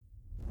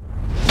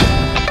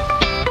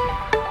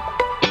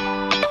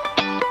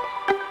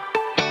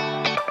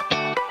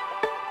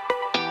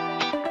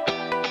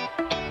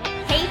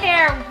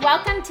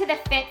to the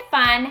Fit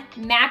Fun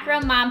Macro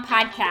Mom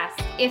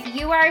Podcast. If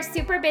you are a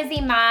super busy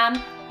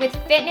mom with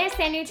fitness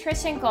and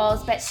nutrition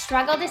goals but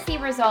struggle to see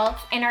results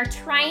and are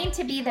trying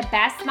to be the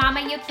best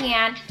mama you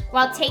can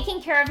while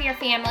taking care of your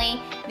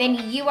family,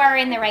 then you are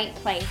in the right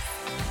place.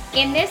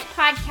 In this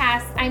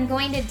podcast, I'm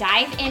going to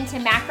dive into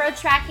macro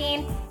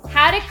tracking,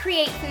 how to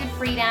create food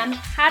freedom,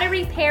 how to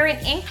repair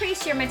and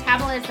increase your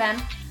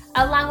metabolism,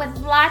 along with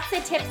lots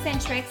of tips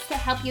and tricks to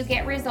help you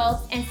get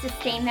results and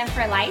sustain them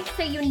for life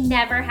so you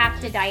never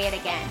have to diet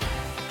again.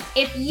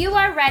 If you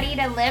are ready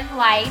to live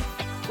life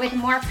with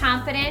more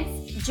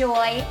confidence,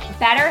 joy,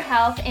 better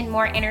health, and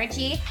more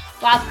energy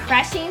while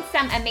crushing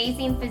some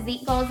amazing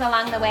physique goals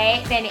along the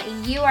way, then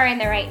you are in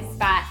the right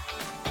spot.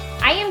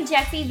 I am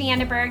Jessie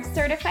Vandenberg,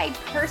 certified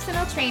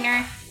personal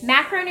trainer,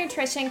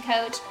 macronutrition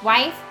coach,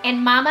 wife, and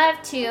mama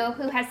of two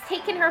who has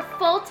taken her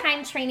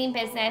full-time training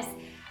business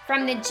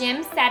from the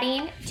gym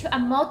setting to a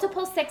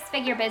multiple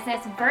six-figure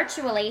business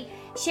virtually,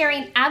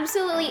 sharing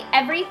absolutely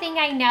everything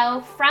I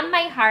know from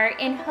my heart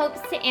in hopes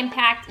to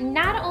impact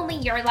not only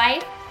your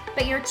life,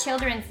 but your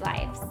children's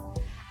lives.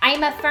 I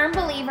am a firm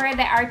believer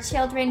that our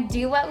children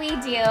do what we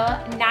do,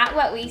 not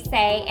what we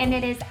say, and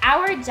it is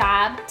our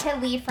job to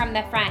lead from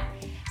the front.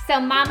 So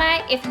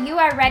mama, if you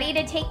are ready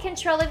to take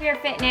control of your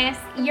fitness,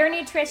 your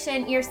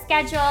nutrition, your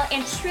schedule,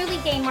 and truly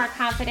gain more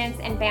confidence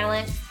and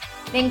balance,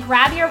 then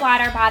grab your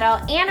water bottle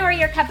and or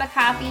your cup of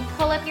coffee,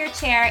 pull up your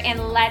chair,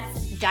 and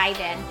let's dive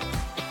in.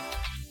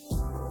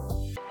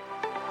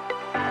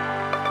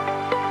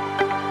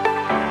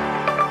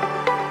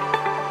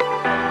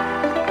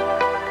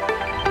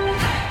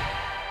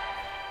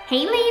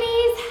 Hey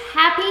ladies,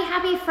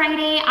 happy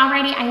Friday.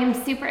 Alrighty, I am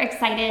super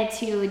excited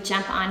to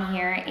jump on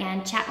here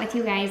and chat with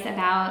you guys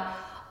about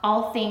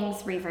all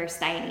things reverse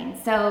dieting.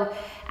 So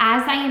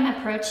as I am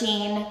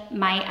approaching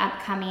my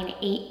upcoming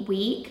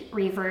 8-week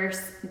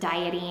reverse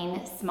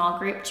dieting small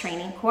group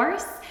training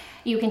course,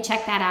 you can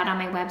check that out on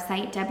my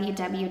website,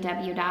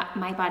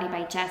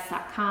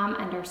 www.mybodybijess.com,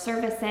 under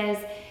services.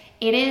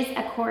 It is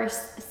a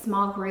course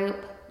small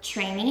group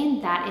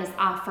training that is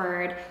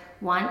offered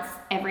once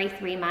every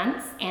 3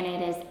 months, and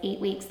it is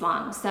 8 weeks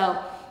long.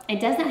 So it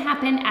doesn't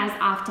happen as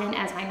often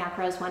as my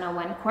Macros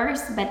 101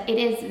 course, but it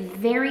is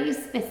very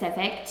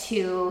specific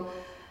to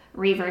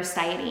reverse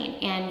dieting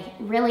and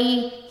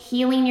really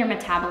healing your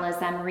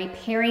metabolism,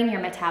 repairing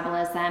your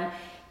metabolism,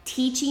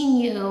 teaching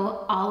you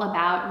all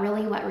about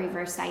really what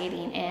reverse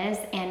dieting is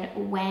and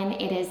when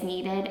it is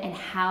needed and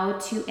how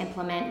to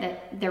implement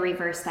the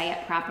reverse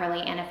diet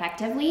properly and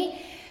effectively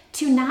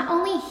to not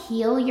only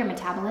heal your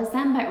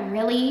metabolism, but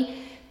really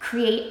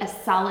create a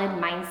solid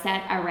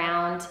mindset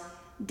around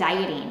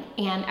dieting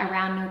and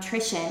around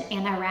nutrition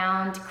and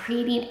around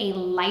creating a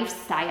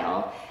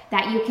lifestyle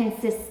that you can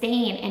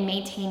sustain and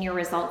maintain your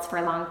results for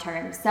long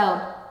term.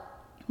 So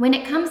when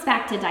it comes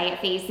back to diet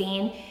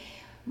phasing,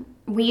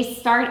 we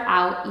start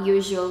out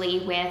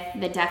usually with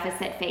the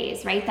deficit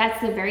phase, right?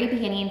 That's the very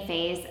beginning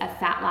phase of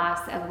fat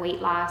loss, of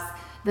weight loss.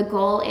 The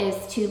goal is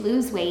to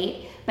lose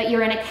weight, but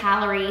you're in a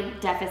calorie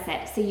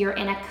deficit, so you're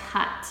in a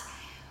cut.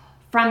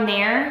 From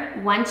there,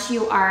 once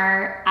you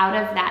are out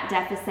of that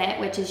deficit,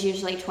 which is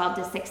usually 12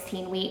 to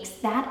 16 weeks,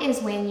 that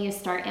is when you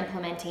start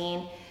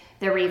implementing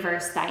the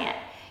reverse diet.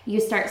 You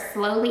start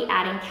slowly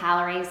adding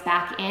calories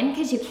back in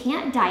because you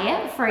can't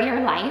diet for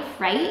your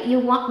life, right?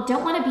 You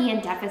don't want to be in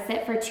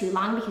deficit for too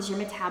long because your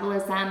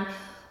metabolism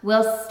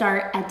will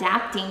start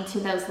adapting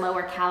to those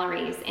lower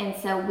calories. And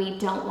so we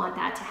don't want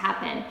that to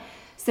happen.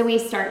 So we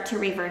start to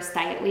reverse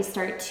diet. We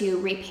start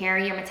to repair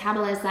your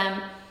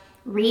metabolism,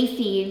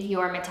 refeed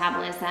your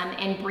metabolism,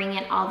 and bring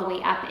it all the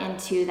way up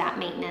into that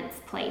maintenance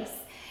place.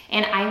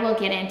 And I will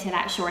get into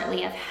that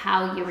shortly of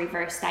how you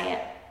reverse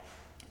diet.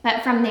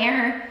 But from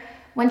there,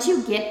 once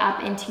you get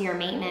up into your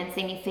maintenance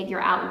and you figure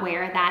out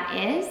where that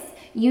is,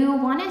 you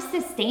want to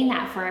sustain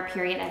that for a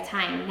period of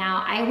time.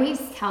 Now, I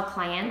always tell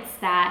clients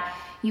that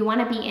you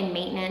want to be in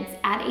maintenance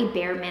at a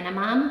bare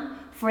minimum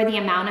for the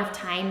amount of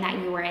time that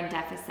you are in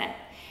deficit.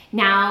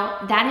 Now,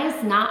 that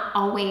is not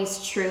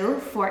always true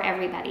for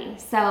everybody.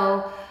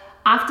 So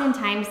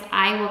oftentimes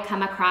I will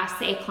come across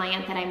a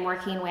client that I'm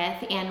working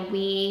with and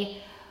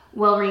we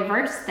will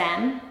reverse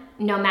them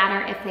no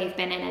matter if they've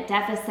been in a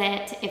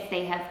deficit, if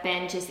they have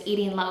been just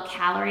eating low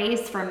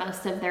calories for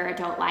most of their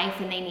adult life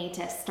and they need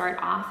to start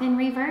off in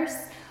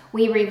reverse.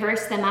 We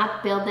reverse them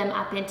up, build them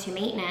up into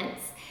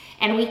maintenance,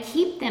 and we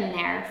keep them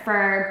there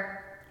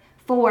for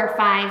 4,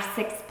 5,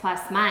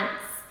 6+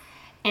 months.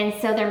 And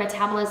so their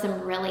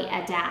metabolism really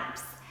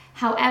adapts.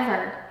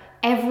 However,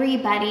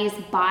 everybody's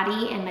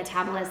body and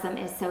metabolism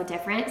is so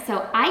different.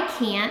 So I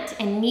can't,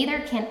 and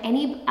neither can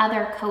any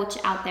other coach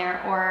out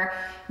there or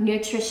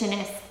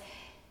nutritionist,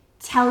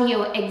 tell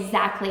you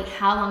exactly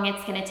how long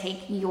it's going to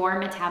take your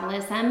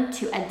metabolism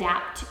to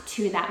adapt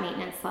to that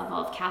maintenance level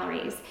of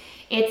calories.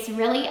 It's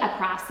really a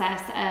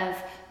process of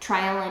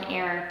trial and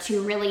error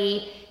to really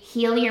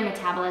heal your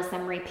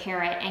metabolism,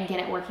 repair it, and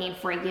get it working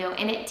for you.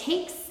 And it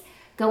takes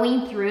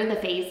going through the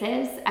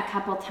phases a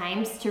couple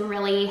times to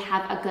really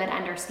have a good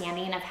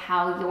understanding of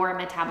how your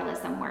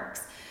metabolism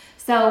works.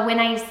 So when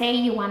I say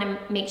you want to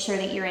make sure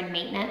that you're in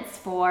maintenance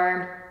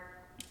for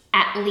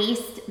at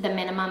least the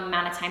minimum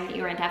amount of time that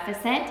you're in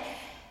deficit,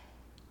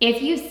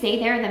 if you stay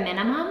there the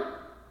minimum,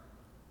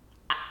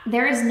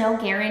 there is no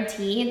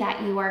guarantee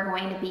that you are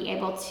going to be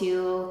able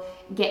to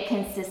get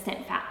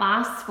consistent fat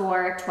loss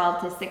for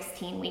 12 to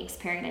 16 weeks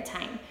period of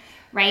time,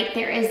 right?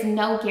 There is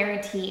no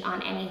guarantee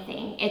on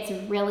anything. It's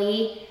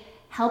really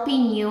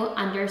helping you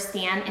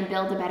understand and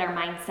build a better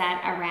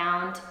mindset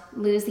around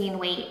losing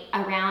weight,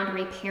 around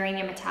repairing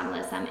your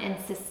metabolism and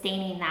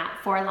sustaining that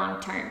for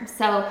long term.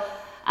 So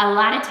a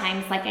lot of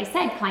times, like I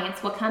said,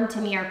 clients will come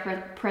to me, or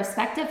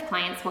prospective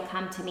clients will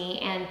come to me,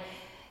 and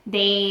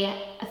they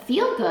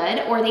feel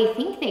good, or they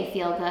think they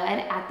feel good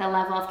at the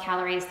level of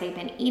calories they've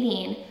been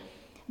eating.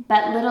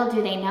 But little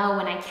do they know,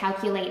 when I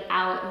calculate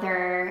out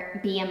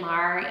their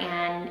BMR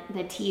and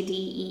the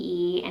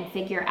TDEE and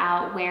figure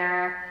out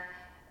where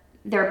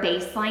their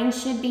baseline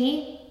should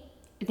be,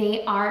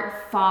 they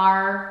are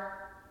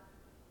far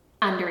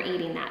under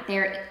eating that.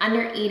 They're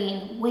under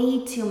eating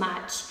way too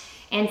much.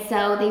 And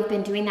so they've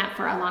been doing that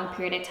for a long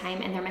period of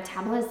time, and their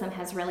metabolism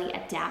has really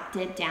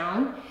adapted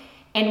down,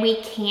 and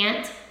we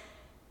can't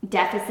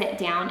deficit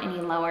down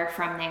any lower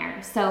from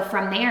there. So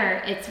from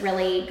there, it's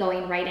really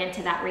going right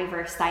into that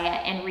reverse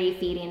diet and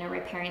refeeding and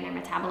repairing their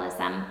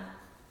metabolism.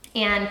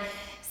 And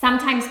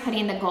sometimes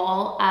putting the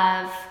goal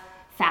of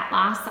fat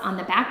loss on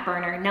the back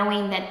burner,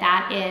 knowing that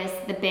that is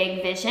the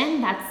big vision,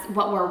 that's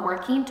what we're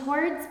working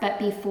towards. But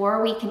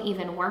before we can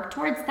even work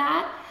towards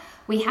that,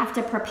 we have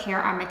to prepare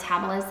our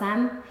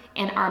metabolism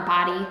and our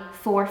body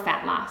for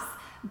fat loss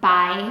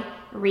by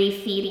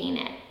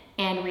refeeding it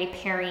and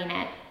repairing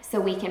it, so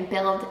we can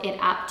build it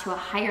up to a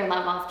higher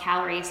level of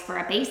calories for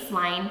a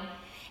baseline,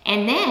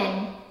 and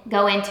then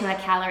go into a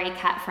calorie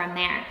cut from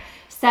there.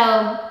 So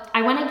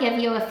I want to give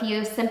you a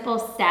few simple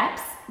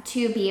steps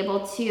to be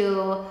able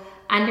to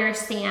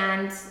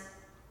understand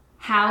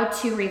how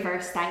to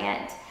reverse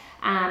diet,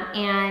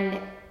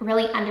 and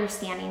really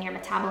understanding your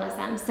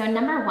metabolism. So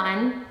number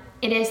one,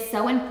 it is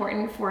so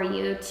important for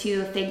you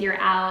to figure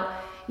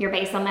out your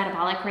basal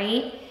metabolic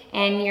rate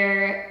and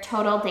your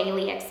total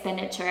daily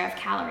expenditure of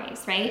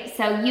calories, right?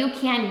 So you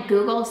can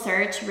Google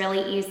search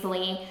really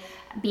easily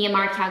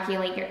BMR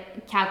calculator,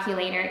 a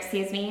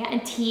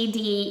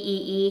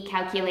TDEE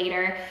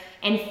calculator,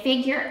 and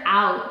figure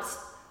out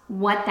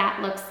what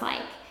that looks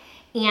like.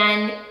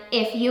 And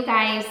if you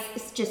guys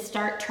just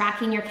start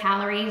tracking your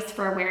calories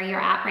for where you're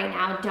at right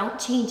now, don't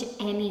change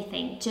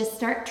anything. Just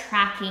start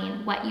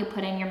tracking what you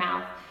put in your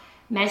mouth.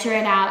 Measure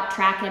it out,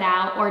 track it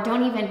out, or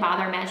don't even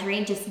bother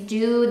measuring. Just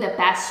do the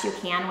best you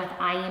can with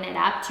eyeing it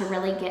up to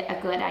really get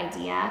a good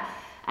idea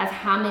of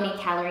how many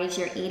calories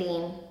you're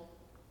eating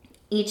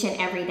each and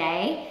every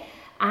day,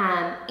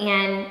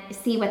 and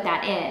see what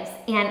that is.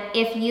 And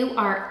if you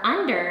are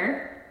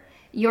under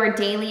your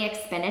daily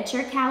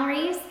expenditure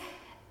calories,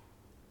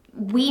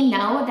 we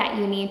know that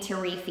you need to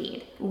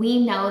refeed.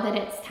 We know that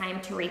it's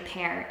time to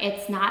repair.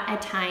 It's not a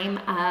time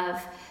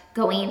of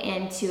going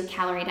into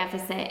calorie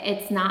deficit.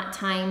 It's not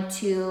time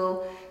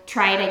to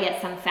try to get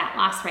some fat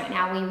loss right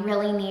now. We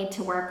really need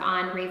to work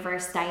on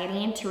reverse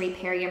dieting to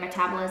repair your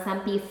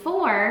metabolism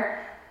before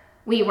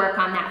we work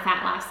on that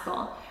fat loss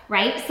goal,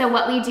 right? So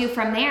what we do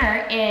from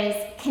there is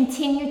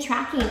continue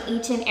tracking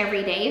each and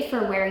every day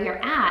for where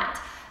you're at,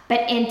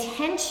 but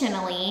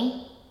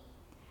intentionally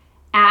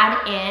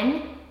add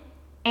in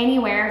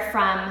anywhere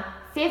from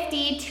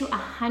 50 to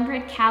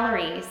 100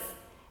 calories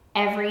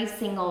every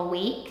single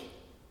week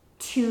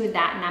to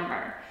that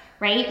number,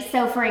 right?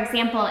 So for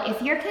example,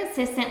 if you're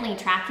consistently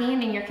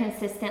tracking and you're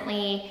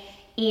consistently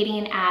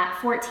eating at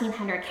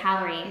 1,400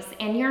 calories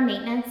and your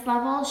maintenance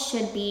level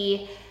should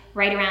be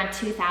right around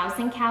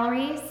 2,000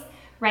 calories,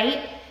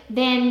 right?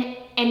 Then,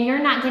 and you're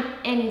not getting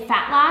any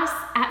fat loss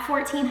at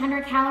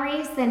 1,400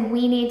 calories, then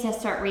we need to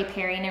start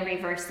repairing and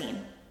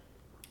reversing.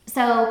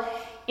 So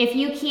if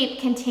you keep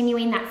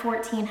continuing that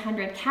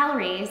 1,400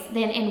 calories,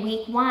 then in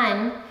week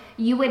one,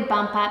 you would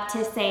bump up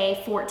to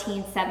say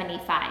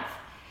 1,475.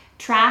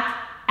 Track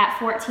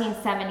at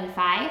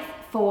 1,475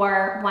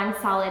 for one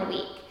solid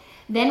week.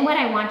 Then what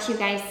I want you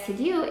guys to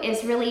do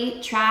is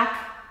really track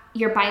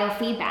your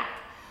biofeedback.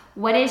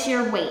 What is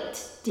your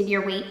weight? Did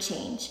your weight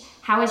change?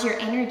 How is your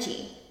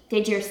energy?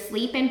 Did your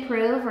sleep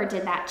improve, or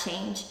did that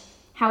change?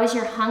 How is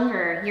your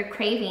hunger, your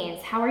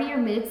cravings? How are your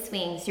mood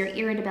swings, your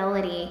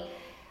irritability?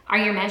 Are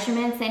your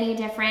measurements any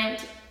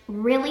different?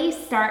 Really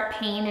start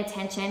paying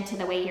attention to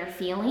the way you're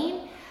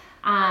feeling,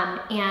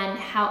 and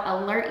how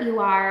alert you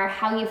are,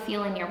 how you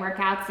feel in your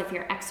workouts. If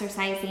you're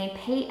exercising,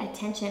 pay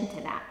attention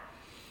to that.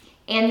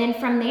 And then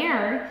from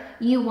there,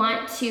 you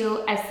want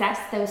to assess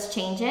those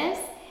changes.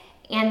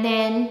 And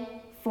then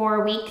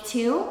for week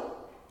 2,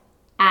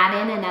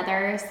 add in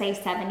another, say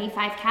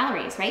 75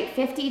 calories, right?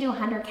 50 to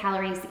 100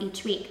 calories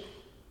each week.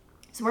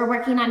 So we're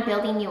working on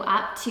building you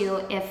up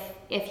to,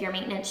 if your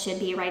maintenance should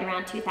be right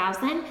around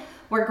 2,000,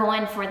 we're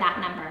going for that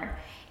number.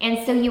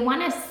 And so you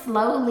want to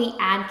slowly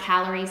add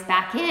calories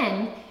back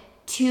in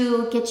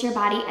to get your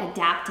body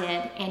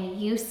adapted and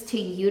used to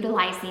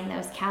utilizing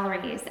those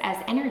calories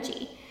as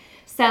energy.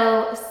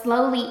 So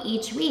slowly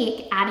each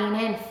week, adding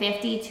in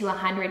 50 to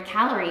 100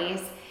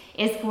 calories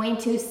is going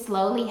to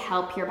slowly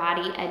help your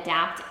body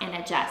adapt and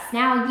adjust.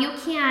 Now, you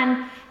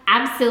can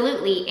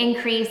absolutely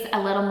increase a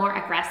little more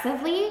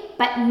aggressively,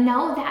 but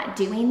know that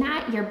doing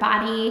that, your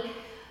body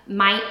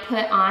might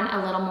put on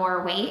a little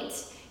more weight.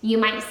 You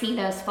might see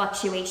those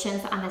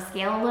fluctuations on the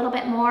scale a little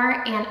bit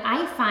more, and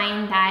I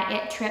find that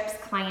it trips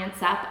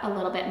clients up a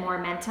little bit more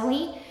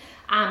mentally.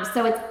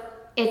 So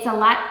it's a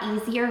lot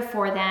easier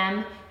for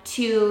them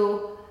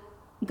to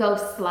go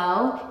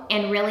slow,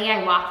 and really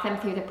I walk them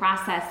through the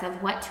process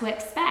of what to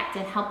expect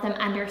and help them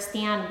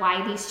understand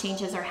why these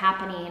changes are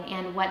happening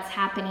and what's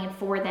happening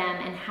for them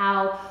and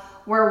how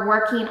we're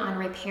working on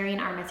repairing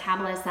our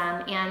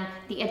metabolism and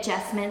the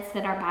adjustments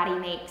that our body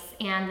makes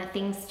and the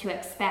things to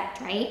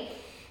expect, right?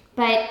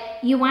 But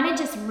you want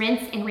to just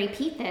rinse and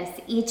repeat this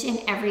each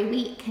and every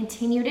week.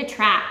 Continue to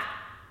track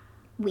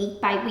week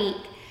by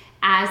week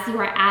as you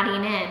are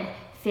adding in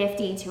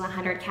 50 to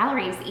 100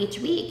 calories each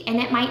week.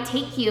 And it might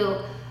take you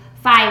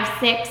 5,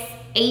 6,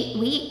 8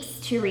 weeks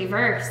to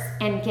reverse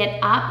and get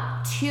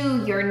up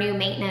to your new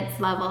maintenance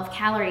level of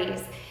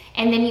calories.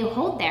 And then you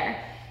hold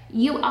there.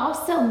 You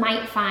also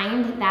might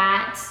find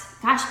that,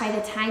 gosh, by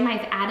the time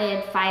I've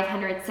added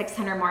 500,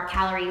 600 more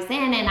calories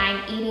in and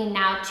I'm eating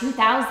now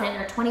 2,000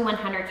 or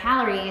 2,100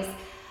 calories,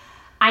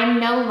 I'm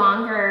no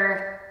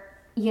longer,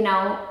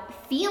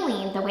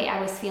 feeling the way I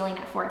was feeling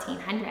at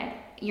 1,400.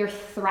 You're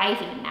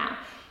thriving now.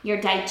 Your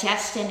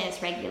digestion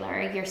is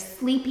regular, you're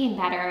sleeping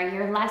better,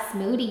 you're less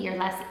moody, you're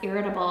less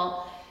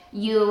irritable,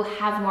 you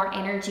have more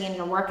energy in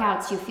your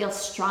workouts, you feel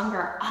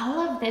stronger. All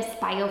of this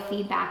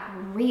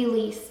biofeedback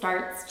really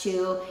starts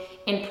to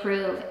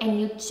improve, and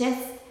you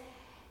just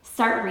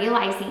start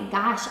realizing,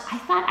 gosh, I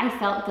thought I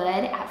felt good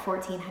at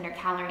 1,400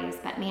 calories,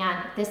 but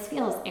man, this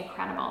feels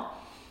incredible.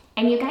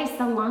 And you guys,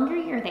 the longer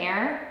you're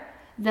there,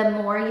 the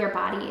more your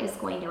body is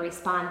going to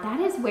respond.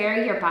 That is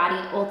where your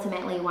body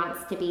ultimately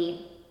wants to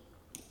be.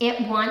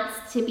 It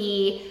wants to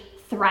be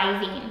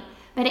thriving,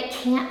 but it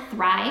can't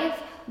thrive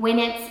when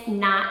it's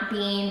not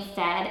being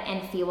fed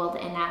and fueled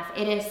enough.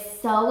 It is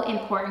so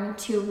important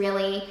to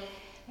really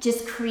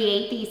just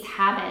create these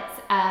habits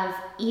of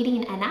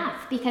eating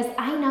enough, because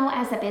I know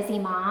as a busy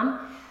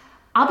mom,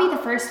 I'll be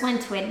the first one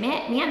to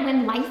admit, man,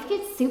 when life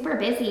gets super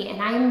busy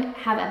and I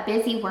have a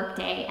busy work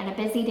day and a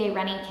busy day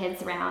running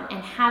kids around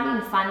and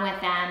having fun with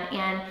them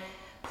and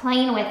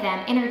playing with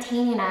them,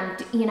 entertaining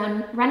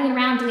them, running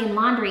around doing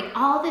laundry,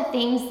 all the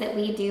things that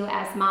we do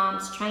as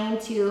moms, trying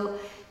to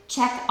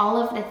check all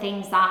of the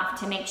things off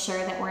to make sure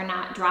that we're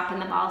not dropping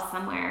the ball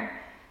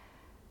somewhere.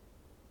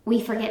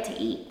 We forget to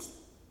eat,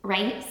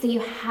 right? So you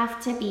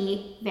have to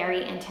be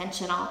very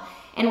intentional.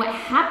 And what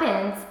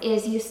happens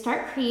is you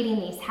start creating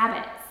these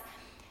habits.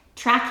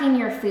 Tracking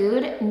your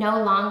food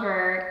no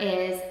longer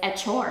is a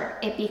chore.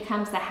 It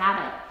becomes a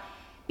habit,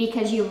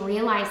 because you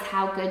realize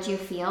how good you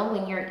feel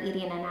when you're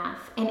eating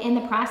enough. And in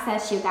the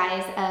process, you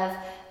guys, of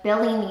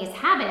building these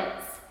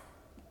habits,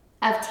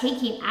 of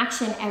taking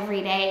action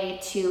every day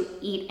to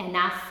eat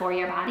enough for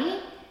your body,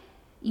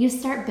 you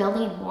start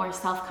building more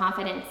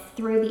self-confidence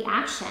through the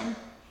action.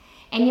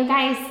 And you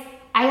guys,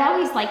 I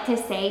always like to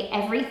say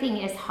everything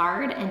is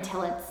hard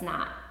until it's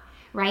not,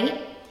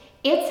 right?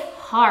 It's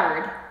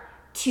hard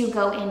to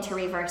go into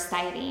reverse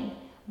dieting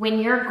when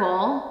your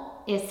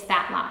goal is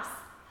fat loss.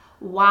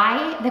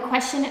 Why? The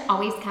question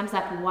always comes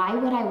up, why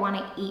would I want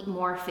to eat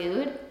more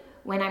food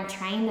when I'm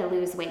trying to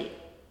lose weight?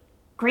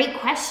 Great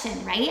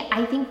question, right?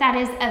 I think that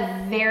is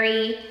a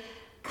very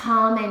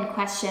common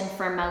question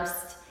for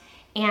most.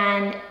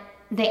 And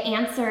the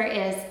answer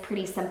is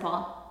pretty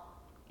simple.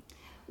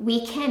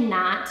 We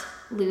cannot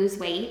lose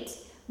weight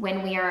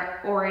when we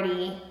are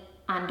already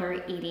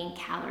under eating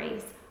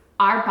calories.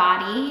 Our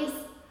bodies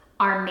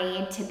are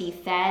made to be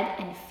fed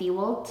and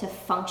fueled to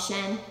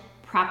function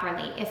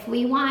properly. If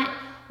we want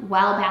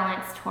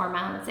well-balanced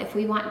hormones, if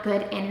we want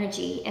good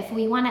energy, if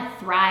we want to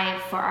thrive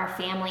for our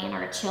family and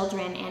our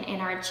children and in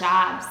our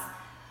jobs,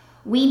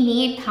 we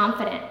need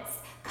confidence.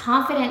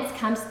 Confidence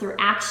comes through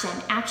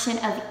action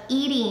of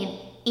eating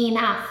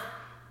enough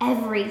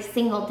every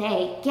single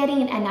day,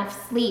 getting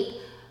enough sleep,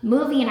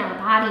 moving our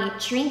body,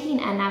 drinking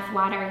enough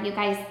water. You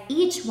guys,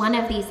 each one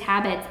of these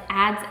habits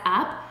adds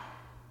up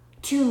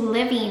to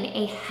living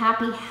a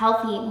happy,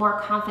 healthy, more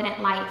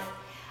confident life.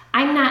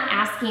 I'm not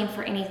asking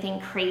for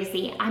anything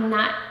crazy. I'm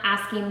not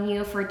asking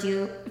you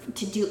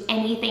to do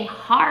anything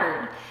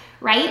hard,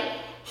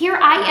 right? Here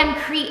I am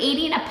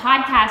creating a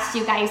podcast,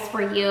 you guys,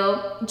 for you,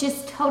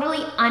 just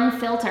totally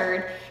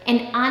unfiltered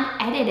and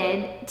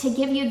unedited, to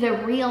give you the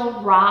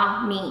real,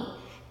 raw me,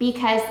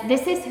 because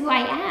this is who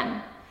I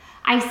am.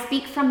 I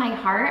speak from my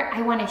heart.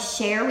 I want to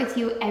share with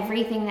you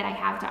everything that I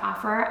have to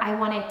offer. I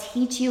want to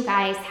teach you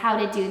guys how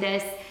to do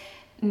this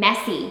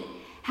messy,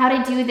 how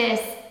to do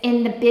this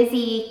in the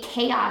busy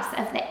chaos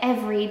of the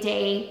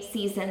everyday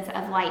seasons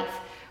of life,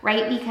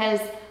 right?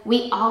 Because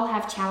we all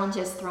have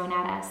challenges thrown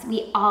at us.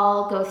 We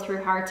all go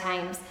through hard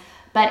times,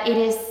 but it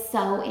is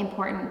so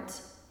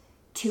important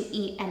to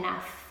eat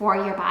enough for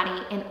your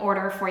body in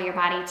order for your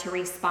body to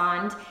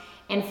respond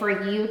and for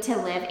you to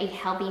live a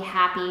healthy,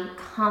 happy,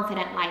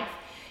 confident life.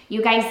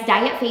 You guys,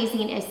 diet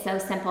phasing is so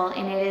simple,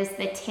 and it is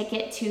the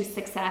ticket to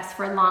success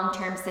for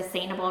long-term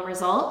sustainable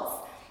results.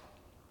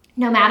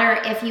 No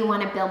matter if you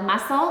want to build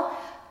muscle,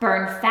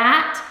 burn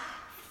fat,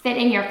 fit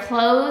in your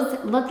clothes,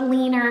 look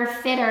leaner,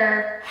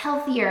 fitter,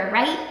 healthier,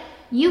 right?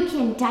 You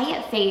can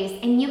diet phase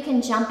and you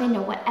can jump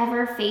into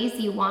whatever phase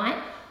you want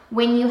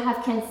when you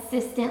have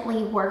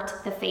consistently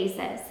worked the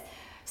phases.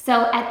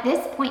 So at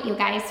this point, you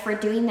guys, for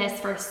doing this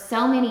for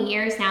so many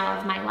years now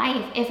of my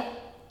life, if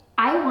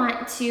I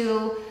want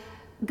to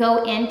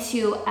go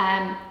into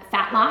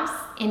fat loss,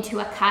 into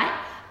a cut,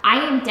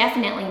 I am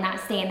definitely not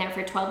staying there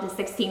for 12 to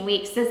 16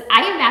 weeks, because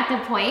I am at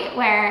the point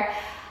where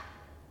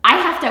I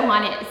have to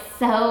want it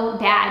so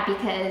bad,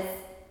 because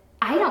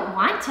I don't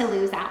want to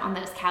lose out on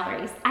those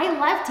calories. I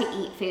love to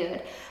eat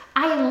food.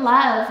 I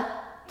love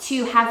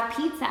to have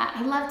pizza.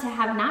 I love to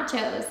have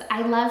nachos.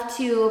 I love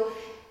to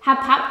have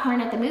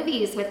popcorn at the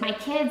movies with my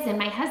kids and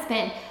my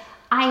husband.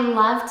 I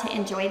love to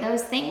enjoy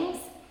those things.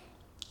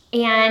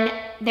 And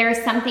there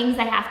are some things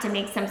I have to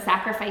make some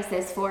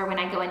sacrifices for when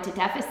I go into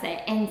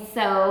deficit. And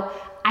so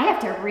I have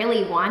to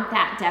really want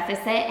that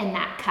deficit and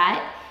that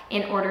cut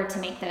in order to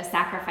make those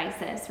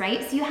sacrifices,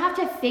 right? So you have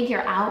to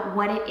figure out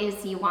what it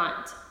is you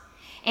want.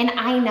 And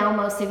I know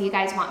most of you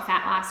guys want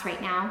fat loss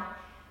right now,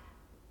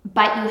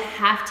 but you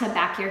have to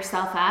back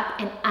yourself up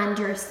and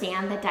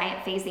understand the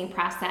diet phasing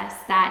process,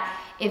 that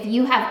if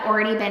you have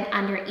already been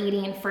under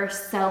eating for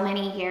so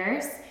many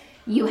years,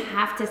 you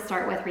have to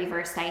start with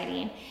reverse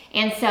dieting.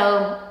 And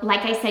so,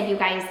 like I said, you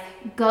guys,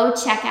 go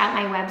check out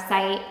my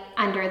website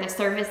under the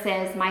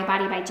services,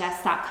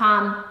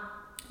 mybodybygess.com.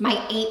 My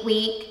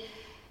 8-week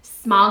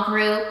small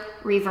group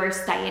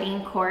reverse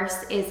dieting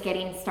course is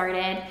getting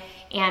started,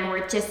 and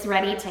we're just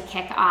ready to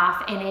kick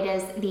off, and it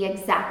is the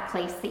exact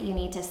place that you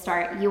need to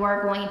start. You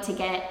are going to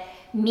get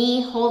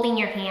me holding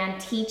your hand,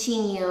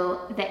 teaching you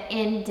the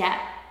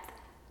in-depth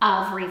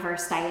of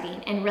reverse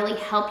dieting, and really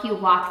help you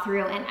walk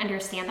through and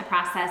understand the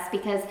process,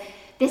 because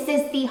this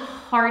is the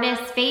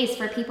hardest phase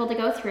for people to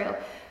go through,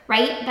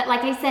 right? But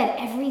like I said,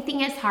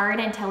 everything is hard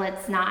until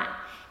it's not.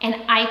 And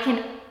I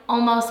can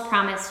almost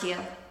promise you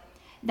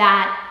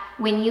that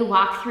when you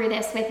walk through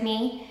this with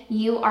me,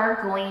 you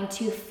are going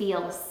to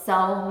feel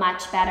so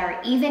much better,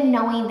 even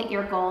knowing that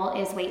your goal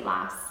is weight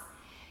loss.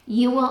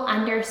 You will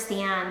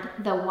understand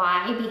the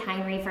why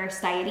behind reverse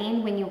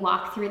dieting when you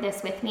walk through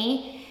this with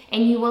me,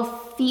 and you will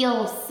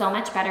feel so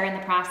much better in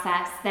the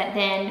process, that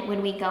then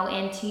when we go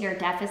into your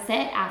deficit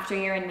after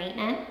you're in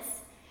maintenance,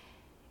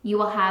 you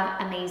will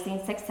have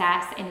amazing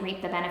success and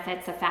reap the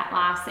benefits of fat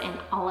loss and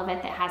all of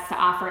it that has to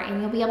offer,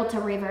 and you'll be able to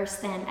reverse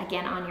them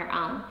again on your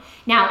own.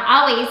 Now,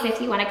 always,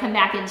 if you want to come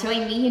back and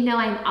join me, you know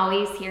I'm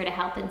always here to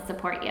help and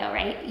support you,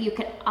 right? You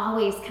could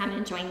always come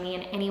and join me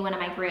in any one of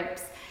my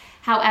groups.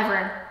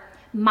 However,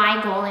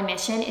 my goal and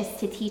mission is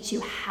to teach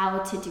you how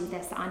to do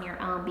this on your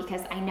own,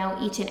 because I know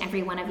each and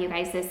every one of you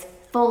guys is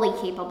fully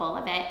capable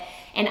of it,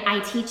 and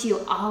I teach you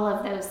all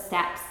of those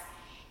steps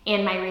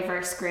in my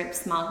reverse group,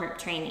 small group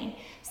training.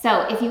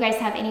 So if you guys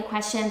have any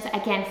questions,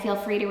 again, feel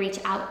free to reach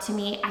out to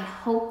me. I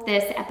hope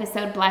this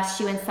episode blessed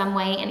you in some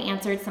way and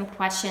answered some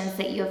questions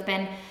that you have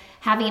been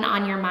having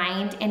on your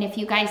mind. And if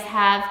you guys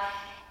have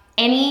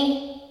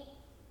any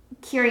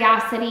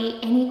curiosity,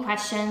 any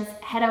questions,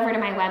 head over to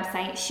my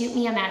website, shoot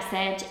me a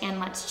message, and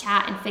let's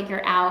chat and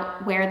figure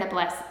out where the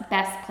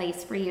best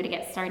place for you to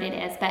get started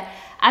is. But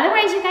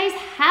otherwise, you guys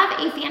have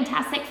a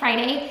fantastic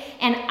Friday,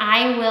 and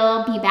I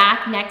will be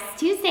back next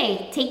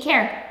Tuesday. Take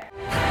care.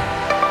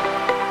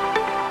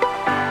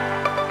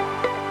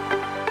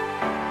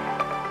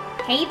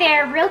 Hey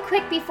there, real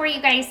quick before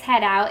you guys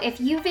head out, if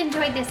you've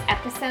enjoyed this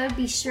episode,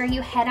 be sure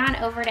you head on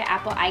over to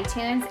Apple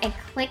iTunes and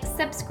click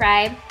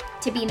subscribe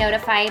to be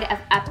notified of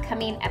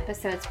upcoming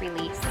episodes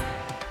released.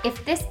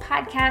 If this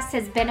podcast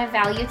has been of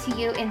value to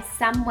you in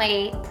some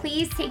way,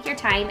 please take your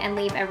time and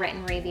leave a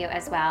written review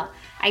as well.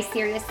 I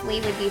seriously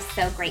would be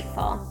so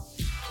grateful.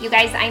 You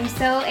guys, I'm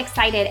so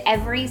excited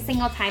every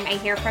single time I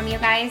hear from you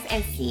guys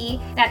and see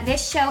that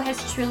this show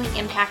has truly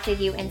impacted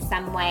you in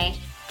some way.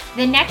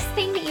 The next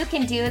thing that you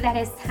can do that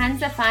is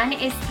tons of fun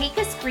is take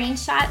a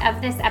screenshot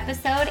of this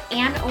episode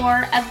and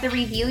or of the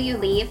review you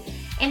leave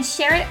and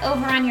share it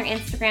over on your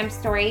Instagram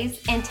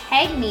stories and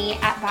tag me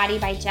at Body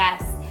by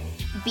Jess,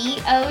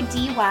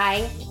 BODYBYJESS.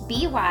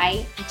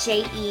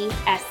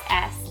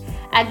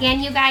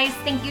 Again, you guys,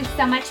 thank you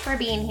so much for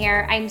being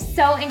here. I'm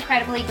so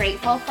incredibly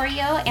grateful for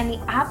you and the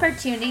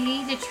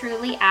opportunity to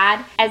truly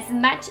add as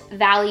much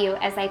value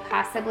as I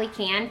possibly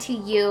can to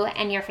you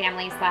and your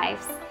family's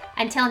lives.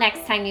 Until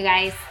next time, you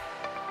guys.